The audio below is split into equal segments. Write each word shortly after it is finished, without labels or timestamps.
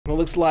It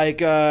looks like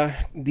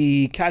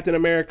the Captain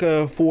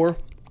America 4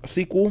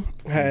 sequel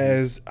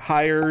has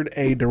hired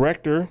a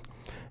director.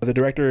 The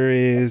director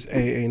is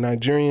a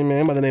Nigerian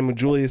man by the name of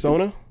Julius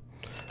Onah.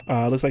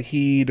 Looks like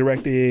he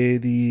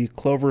directed the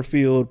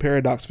Cloverfield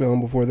Paradox film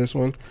before this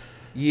one.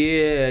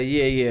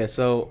 Yeah.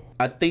 So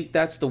I think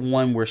that's the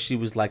one where she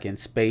was like in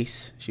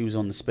space. She was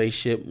on the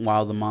spaceship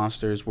while the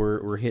monsters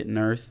were hitting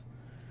Earth.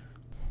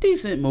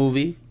 Decent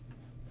movie.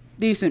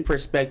 Decent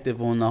perspective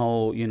on the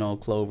whole,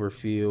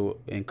 Cloverfield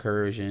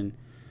incursion.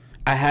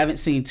 I haven't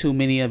seen too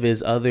many of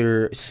his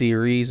other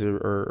series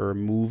or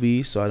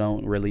movies, so I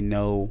don't really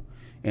know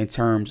in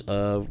terms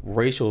of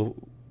racial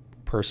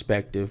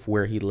perspective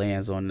where he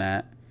lands on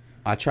that.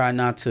 I try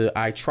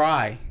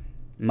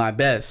my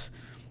best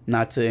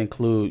not to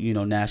include,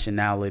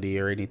 nationality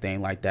or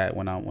anything like that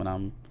when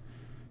I'm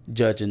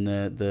judging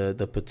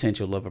the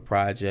potential of a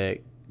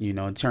project,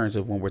 in terms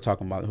of when we're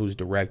talking about who's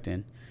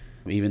directing,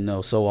 even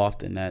though so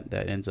often that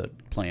ends up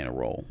playing a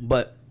role.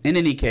 But in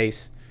any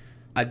case,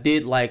 I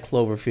did like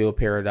Cloverfield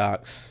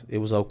Paradox. It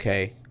was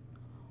okay.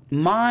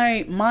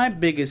 My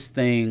biggest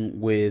thing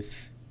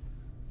with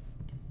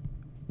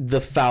the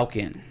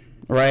Falcon,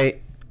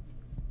 right?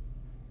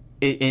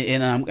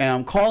 And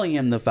I'm calling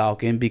him the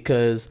Falcon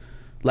because,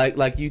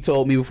 like you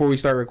told me before we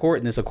started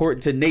recording this,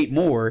 according to Nate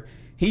Moore,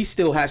 he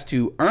still has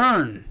to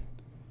earn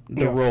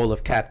the role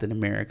of Captain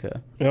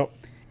America. Yep.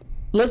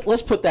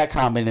 Let's put that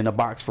comment in a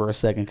box for a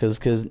second,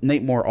 because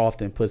Nate Moore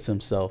often puts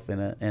himself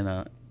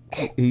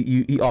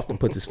he often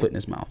puts his foot in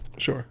his mouth.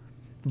 Sure.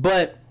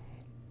 But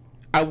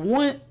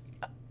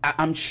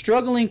I'm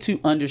struggling to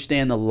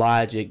understand the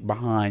logic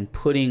behind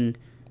putting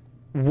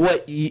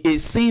what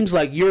it seems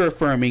like you're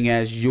affirming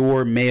as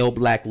your male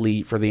black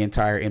lead for the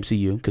entire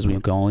MCU, because we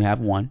can only have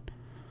one,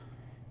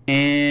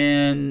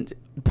 and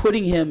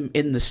putting him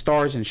in the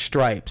Stars and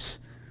Stripes.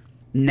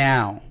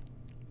 Now,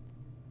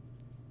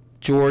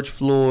 George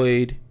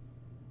Floyd,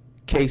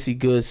 Casey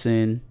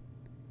Goodson,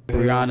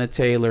 Breonna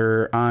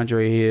Taylor,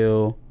 Andre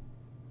Hill,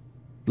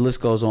 the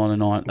list goes on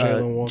and on.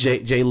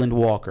 Jalen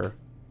Walker,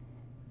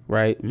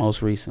 right?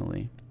 Most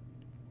recently.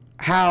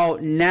 How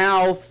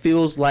now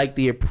feels like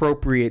the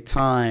appropriate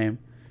time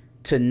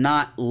to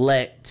not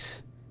break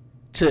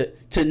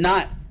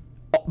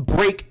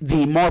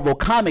the Marvel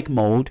comic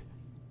mode,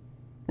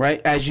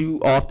 right? As you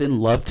often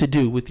love to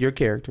do with your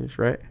characters,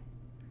 right?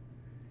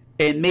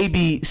 And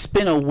maybe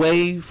spin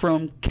away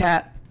from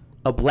Cap,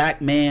 a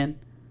black man,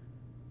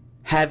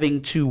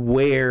 having to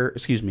wear,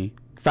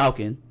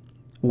 Falcon,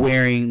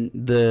 wearing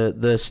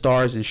the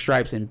Stars and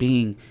Stripes and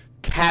being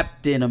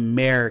Captain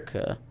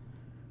America.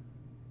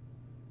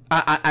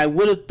 I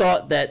would have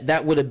thought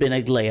that would have been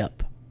a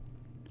layup.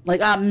 Like,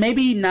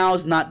 maybe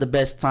now's not the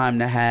best time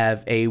to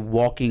have a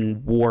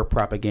walking war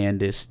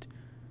propagandist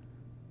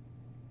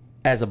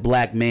as a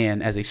black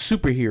man, as a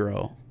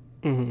superhero.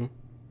 Mm-hmm.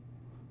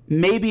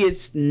 Maybe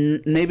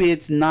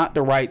it's not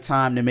the right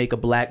time to make a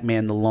black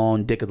man the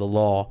lone dick of the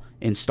law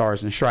in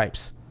Stars and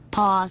Stripes.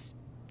 Pause.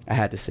 I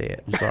had to say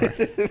it. I'm sorry.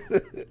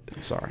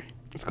 I'm sorry.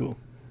 It's cool.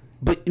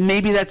 But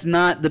maybe that's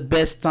not the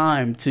best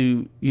time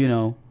to,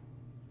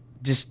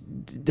 just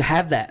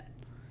have that,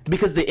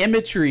 because the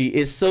imagery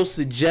is so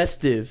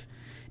suggestive,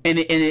 and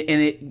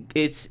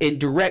it's in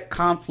direct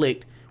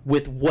conflict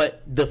with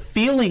what the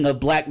feeling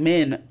of black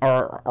men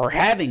are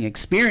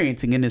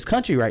experiencing in this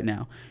country right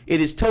now.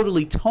 It is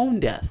totally tone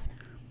deaf.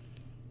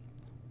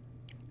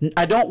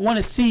 I don't want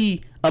to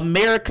see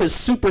America's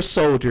super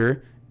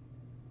soldier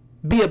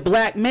be a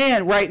black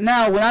man right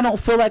now when I don't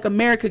feel like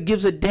America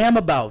gives a damn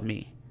about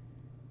me.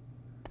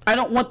 I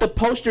don't want the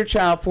poster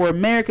child for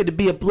America to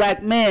be a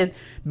black man,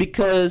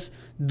 because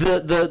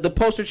the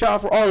poster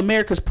child for all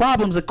America's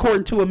problems,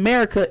 according to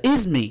America,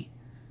 is me.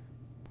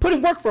 Put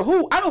in work for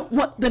who? I don't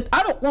want the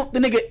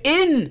nigga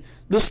in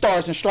the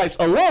Stars and Stripes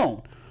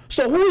alone.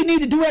 So who you need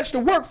to do extra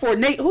work for,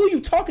 Nate? Who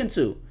you talking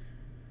to?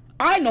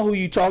 I know who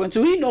you talking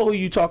to. He know who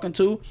you talking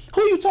to.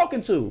 Who you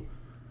talking to?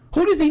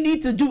 Who does he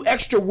need to do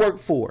extra work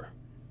for?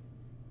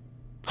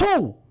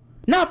 Who?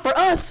 Not for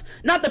us.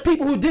 Not the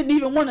people who didn't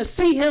even want to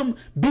see him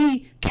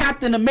be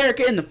Captain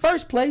America in the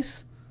first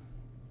place.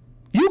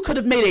 You could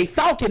have made a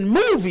Falcon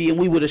movie and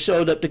we would have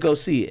showed up to go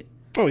see it.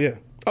 Oh, yeah.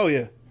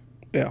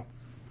 Yeah.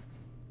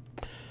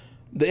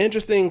 The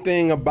interesting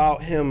thing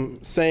about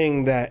him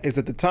saying that is,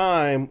 at the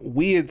time,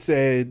 we had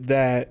said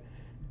that,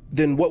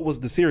 then what was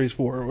the series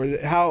for?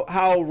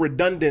 How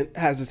redundant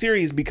has the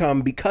series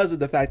become because of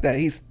the fact that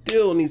he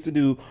still needs to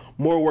do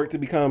more work to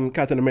become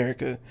Captain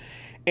America?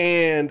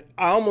 And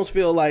I almost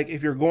feel like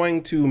if you're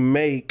going to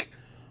make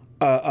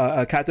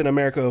a Captain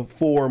America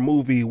 4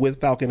 movie with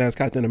Falcon as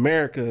Captain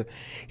America,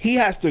 he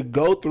has to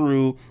go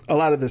through a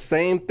lot of the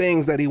same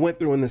things that he went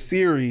through in the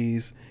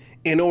series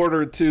in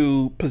order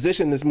to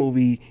position this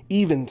movie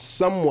even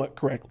somewhat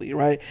correctly,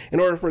 right? In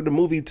order for the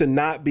movie to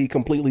not be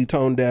completely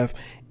tone deaf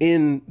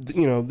in,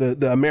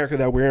 the America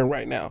that we're in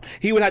right now.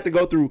 He would have to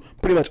go through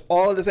pretty much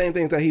all of the same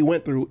things that he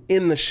went through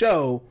in the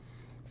show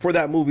for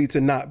that movie to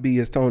not be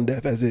as tone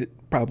deaf as it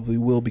probably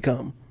will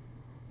become.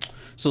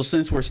 So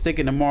since we're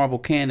sticking to Marvel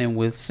canon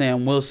with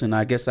Sam Wilson,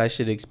 I guess I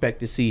should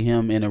expect to see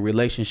him in a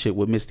relationship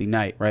with Misty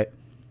Knight, right?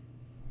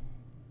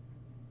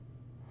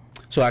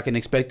 So I can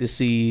expect to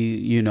see,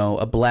 you know,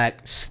 a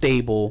black,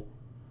 stable,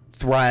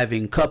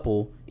 thriving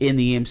couple in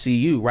the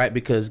MCU, right?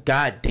 Because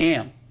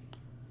goddamn,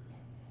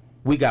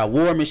 we got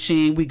War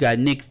Machine, we got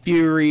Nick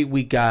Fury,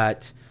 we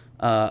got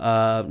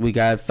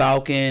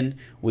Falcon,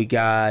 we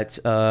got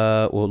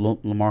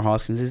Lamar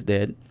Hoskins is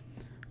dead.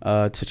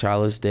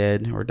 T'Challa's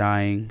dead or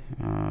dying.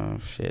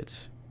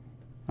 Shit.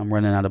 I'm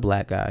running out of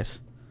black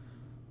guys.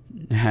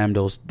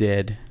 Hamdo's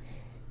dead.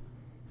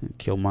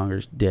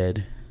 Killmonger's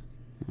dead.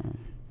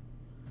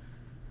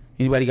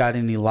 Anybody got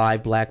any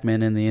live black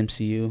men in the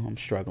MCU? I'm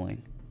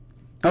struggling.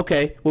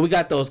 Okay, well, we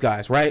got those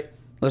guys, right?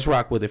 Let's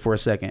rock with it for a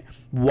second.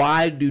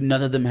 Why do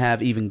none of them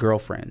have even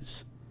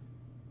girlfriends?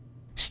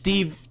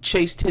 Steve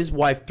chased his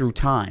wife through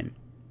time.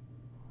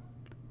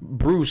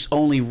 Bruce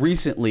only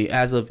recently,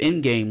 as of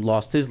Endgame,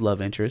 lost his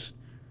love interest.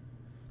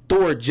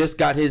 Thor just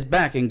got his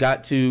back and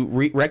got to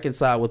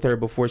reconcile with her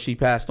before she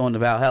passed on to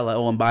Valhalla.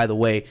 Oh, and by the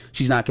way,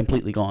 she's not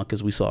completely gone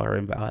because we saw her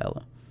in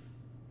Valhalla.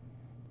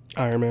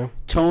 Iron Man.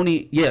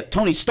 Tony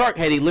Stark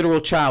had a literal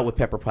child with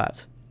Pepper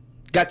Potts.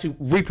 Got to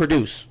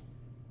reproduce.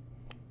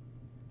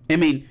 I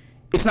mean,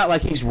 it's not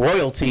like he's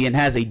royalty and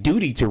has a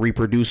duty to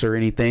reproduce or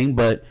anything,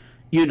 but,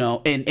 you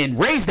know, and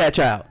raise that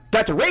child.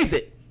 Got to raise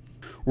it.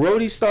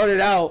 Rhodey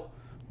started out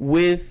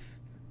with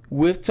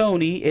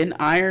Tony in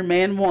Iron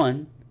Man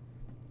 1,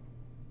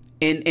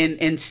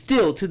 and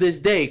still to this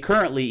day,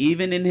 currently,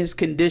 even in his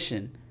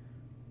condition,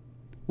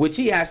 which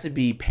he has to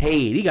be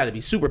paid, he got to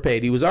be super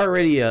paid. He was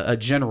already a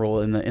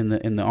general in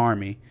the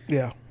army.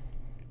 Yeah.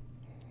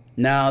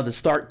 Now the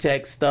Stark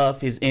Tech stuff,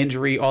 his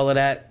injury, all of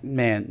that,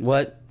 man,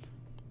 what?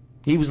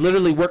 He was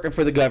literally working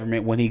for the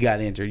government when he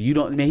got injured.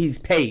 He's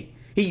paid.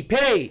 He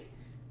paid.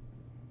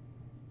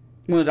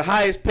 One of the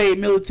highest paid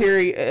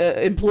military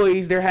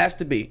employees there has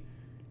to be.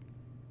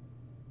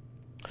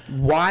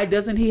 Why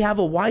doesn't he have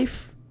a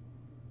wife?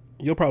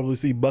 You'll probably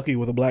see Bucky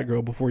with a black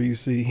girl before you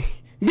see.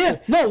 Yeah,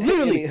 no,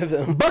 literally. Any of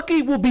them.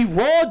 Bucky will be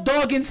raw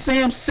dogging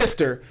Sam's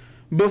sister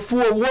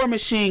before War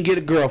Machine get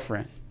a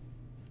girlfriend.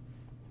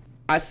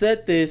 I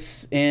said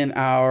this in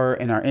our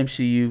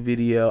MCU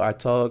video. I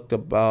talked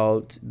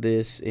about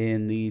this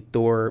in the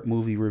Thor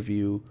movie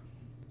review.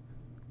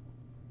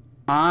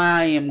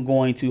 I am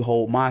going to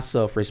hold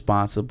myself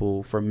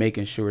responsible for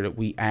making sure that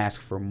we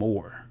ask for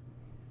more.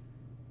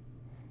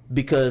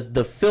 Because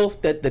the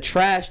filth, the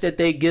trash that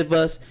they give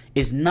us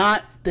is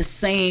not the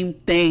same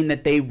thing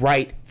that they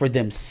write for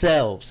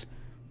themselves.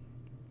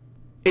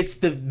 It's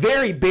the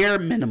very bare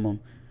minimum.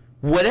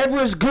 Whatever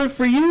is good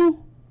for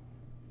you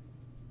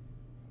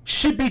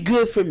should be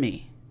good for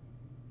me.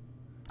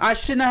 I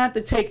should not have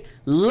to take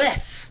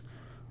less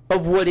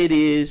of what it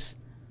is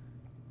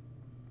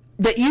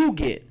that you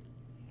get.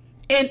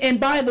 And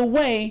by the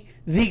way,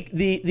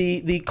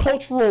 the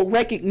cultural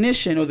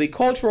recognition or the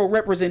cultural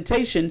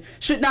representation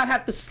should not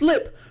have to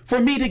slip for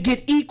me to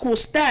get equal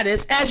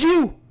status as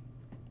you.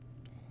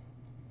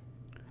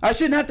 I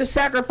shouldn't have to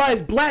sacrifice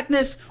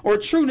blackness or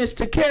trueness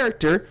to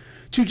character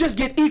to just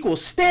get equal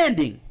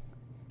standing.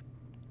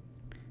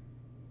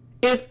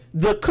 If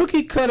the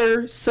cookie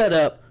cutter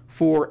setup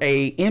for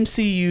a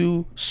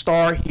MCU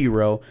star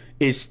hero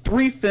is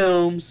 3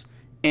 films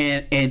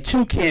and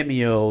 2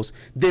 cameos,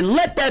 then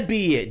let that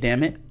be it,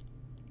 damn it.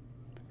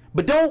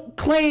 But don't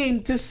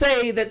claim to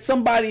say that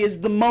somebody is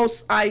the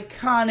most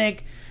iconic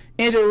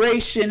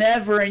iteration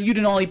ever and you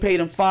didn't only pay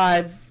them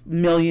 $5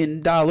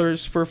 million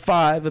for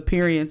 5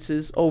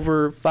 appearances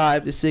over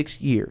 5 to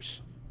 6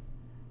 years.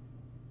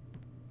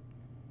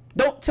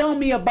 Don't tell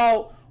me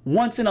about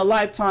once in a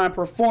lifetime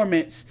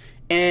performance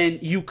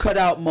and you cut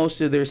out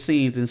most of their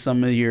scenes in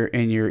some of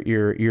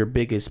your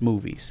biggest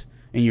movies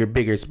and your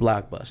biggest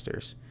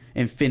blockbusters.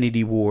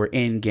 Infinity War,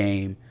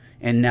 Endgame,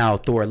 and now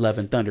Thor: Love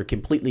and Thunder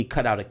completely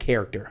cut out a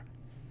character.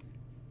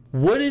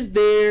 What is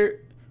there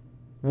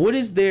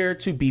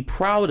to be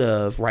proud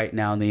of right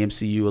now in the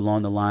MCU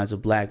along the lines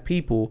of black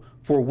people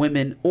for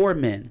women or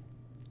men?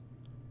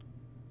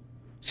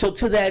 So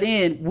to that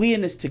end, we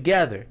in this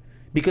together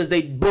because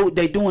they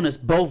doing us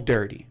both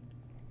dirty.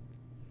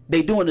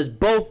 They doing us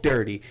both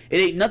dirty. It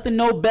ain't nothing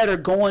no better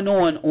going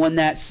on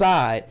that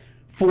side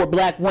for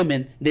black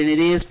women than it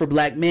is for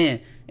black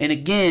men. And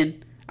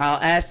again, I'll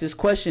ask this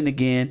question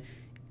again.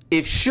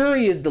 If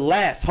Shuri is the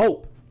last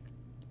hope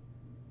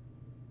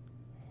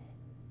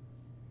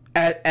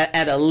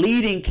at a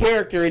leading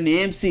character in the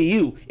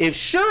MCU, if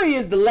Shuri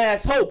is the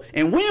last hope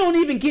and we don't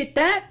even get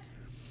that,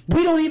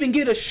 we don't even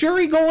get a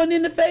Shuri going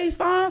into Phase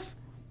 5,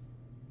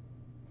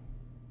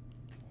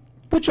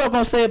 what y'all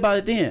gonna say about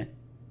it then?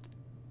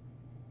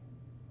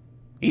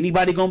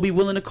 Anybody gonna be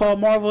willing to call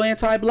Marvel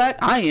anti-black?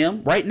 I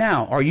am right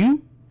now. Are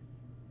you?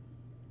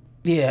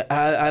 Yeah,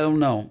 I don't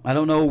know. I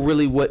don't know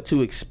really what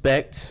to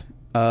expect.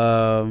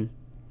 I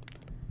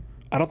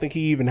don't think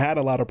he even had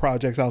a lot of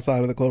projects outside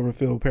of the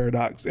Cloverfield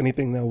paradox.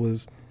 Anything that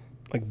was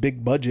like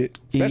big budget,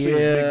 especially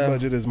as big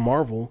budget as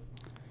Marvel.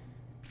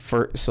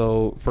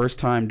 First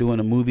time doing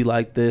a movie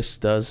like this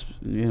does,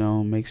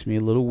 makes me a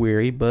little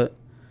weary, but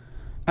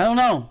I don't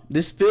know.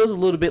 This feels a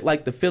little bit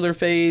like the filler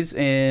phase,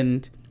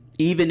 and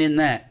even in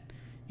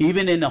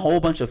a whole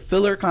bunch of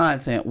filler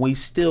content, we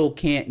still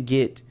can't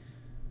get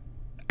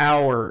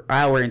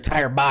our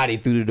entire body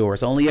through the door.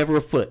 It's only ever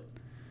a foot.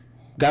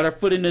 Got our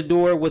foot in the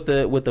door with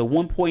a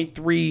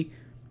 $1.3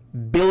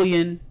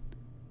 billion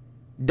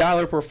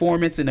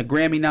performance and a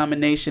Grammy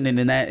nomination, and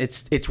then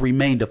it's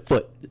remained a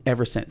foot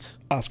ever since.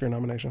 Oscar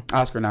nomination.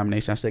 I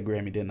said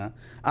Grammy, didn't I?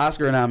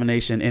 Oscar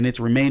nomination, and it's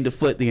remained a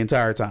foot the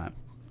entire time.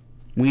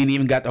 We ain't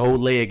even got the whole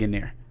leg in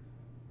there.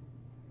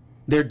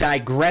 They're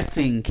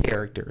digressing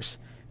characters.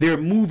 They're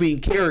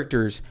moving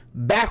characters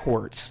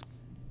backwards.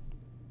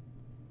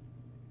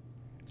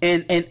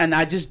 And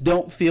I just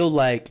don't feel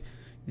like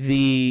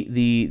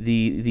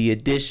the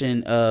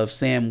addition of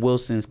Sam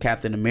Wilson's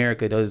Captain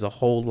America does a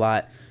whole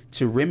lot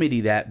to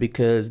remedy that,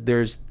 because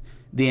there's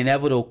the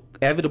inevitable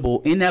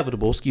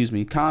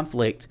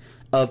conflict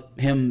of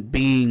him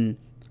being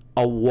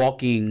a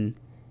walking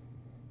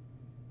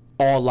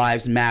all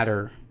lives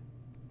matter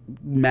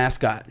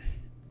mascot.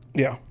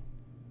 Yeah.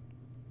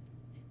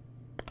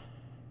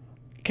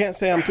 Can't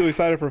say I'm too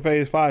excited for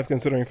Phase 5,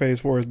 considering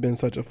Phase 4 has been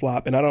such a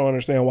flop, and I don't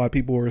understand why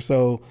people are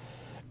so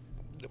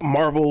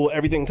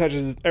everything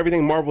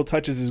Marvel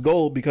touches is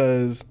gold,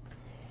 because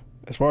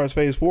as far as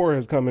Phase 4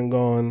 has come and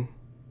gone,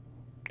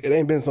 it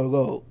ain't been so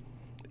gold.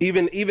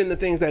 Even the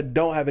things that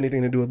don't have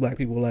anything to do with black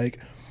people, like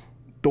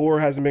Thor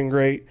hasn't been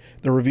great.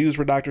 The reviews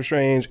for Doctor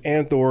Strange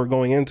and Thor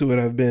going into it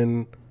have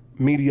been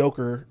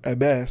mediocre at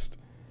best.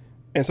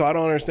 And so I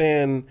don't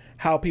understand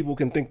how people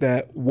can think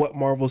that what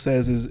Marvel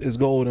says is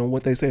gold and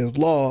what they say is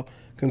law,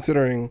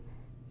 considering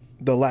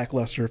the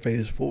lackluster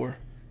Phase 4.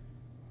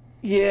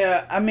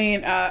 Yeah, I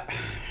mean,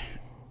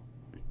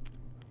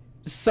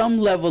 some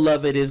level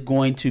of it is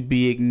going to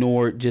be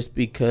ignored just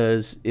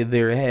because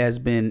there has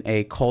been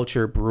a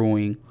culture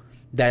brewing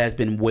that has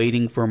been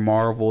waiting for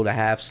Marvel to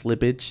have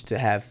slippage, to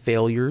have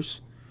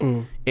failures.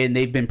 And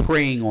they've been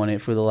preying on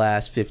it for the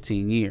last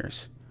 15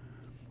 years.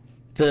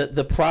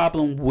 The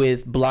problem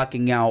with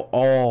blocking out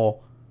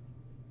all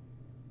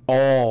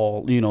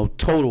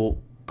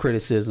total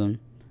criticism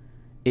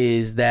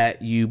is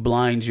that you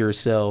blind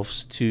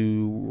yourselves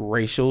to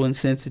racial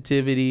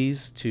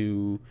insensitivities,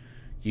 to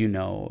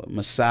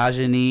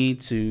misogyny,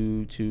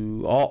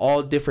 to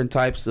all different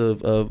types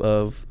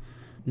of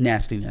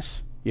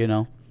nastiness,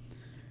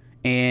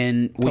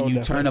 And when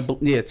you turn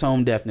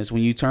tone deafness,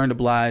 when you turn a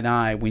blind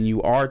eye, when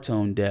you are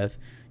tone deaf,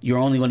 you're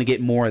only going to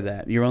get more of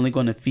that. You're only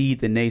going to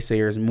feed the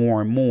naysayers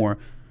more and more,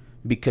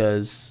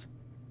 because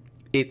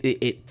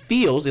it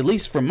feels, at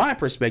least from my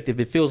perspective,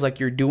 it feels like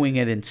you're doing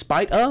it in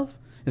spite of.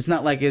 It's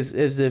not like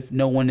as if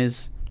no one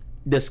is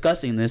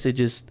discussing this.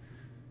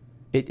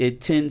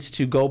 It tends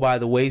to go by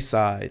the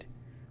wayside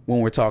when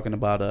we're talking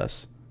about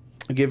us.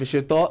 Give us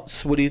your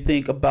thoughts. What do you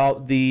think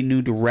about the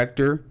new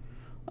director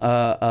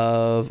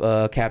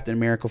of Captain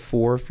America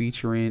 4,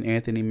 featuring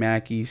Anthony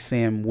Mackie,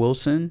 Sam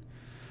Wilson,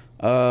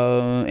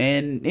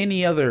 and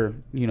any other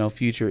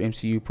future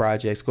MCU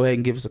projects? Go ahead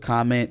and give us a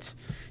comment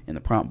in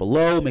the prompt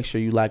below. Make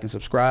sure you like and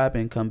subscribe,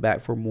 and come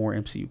back for more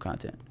MCU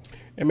content.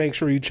 And make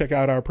sure you check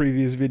out our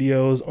previous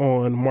videos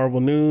on Marvel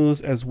News,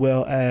 as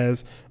well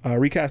as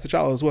Recast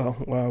T'Challa as well.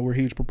 We're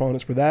huge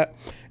proponents for that.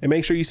 And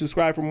make sure you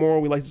subscribe for more.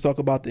 We like to talk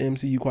about the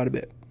MCU quite a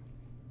bit.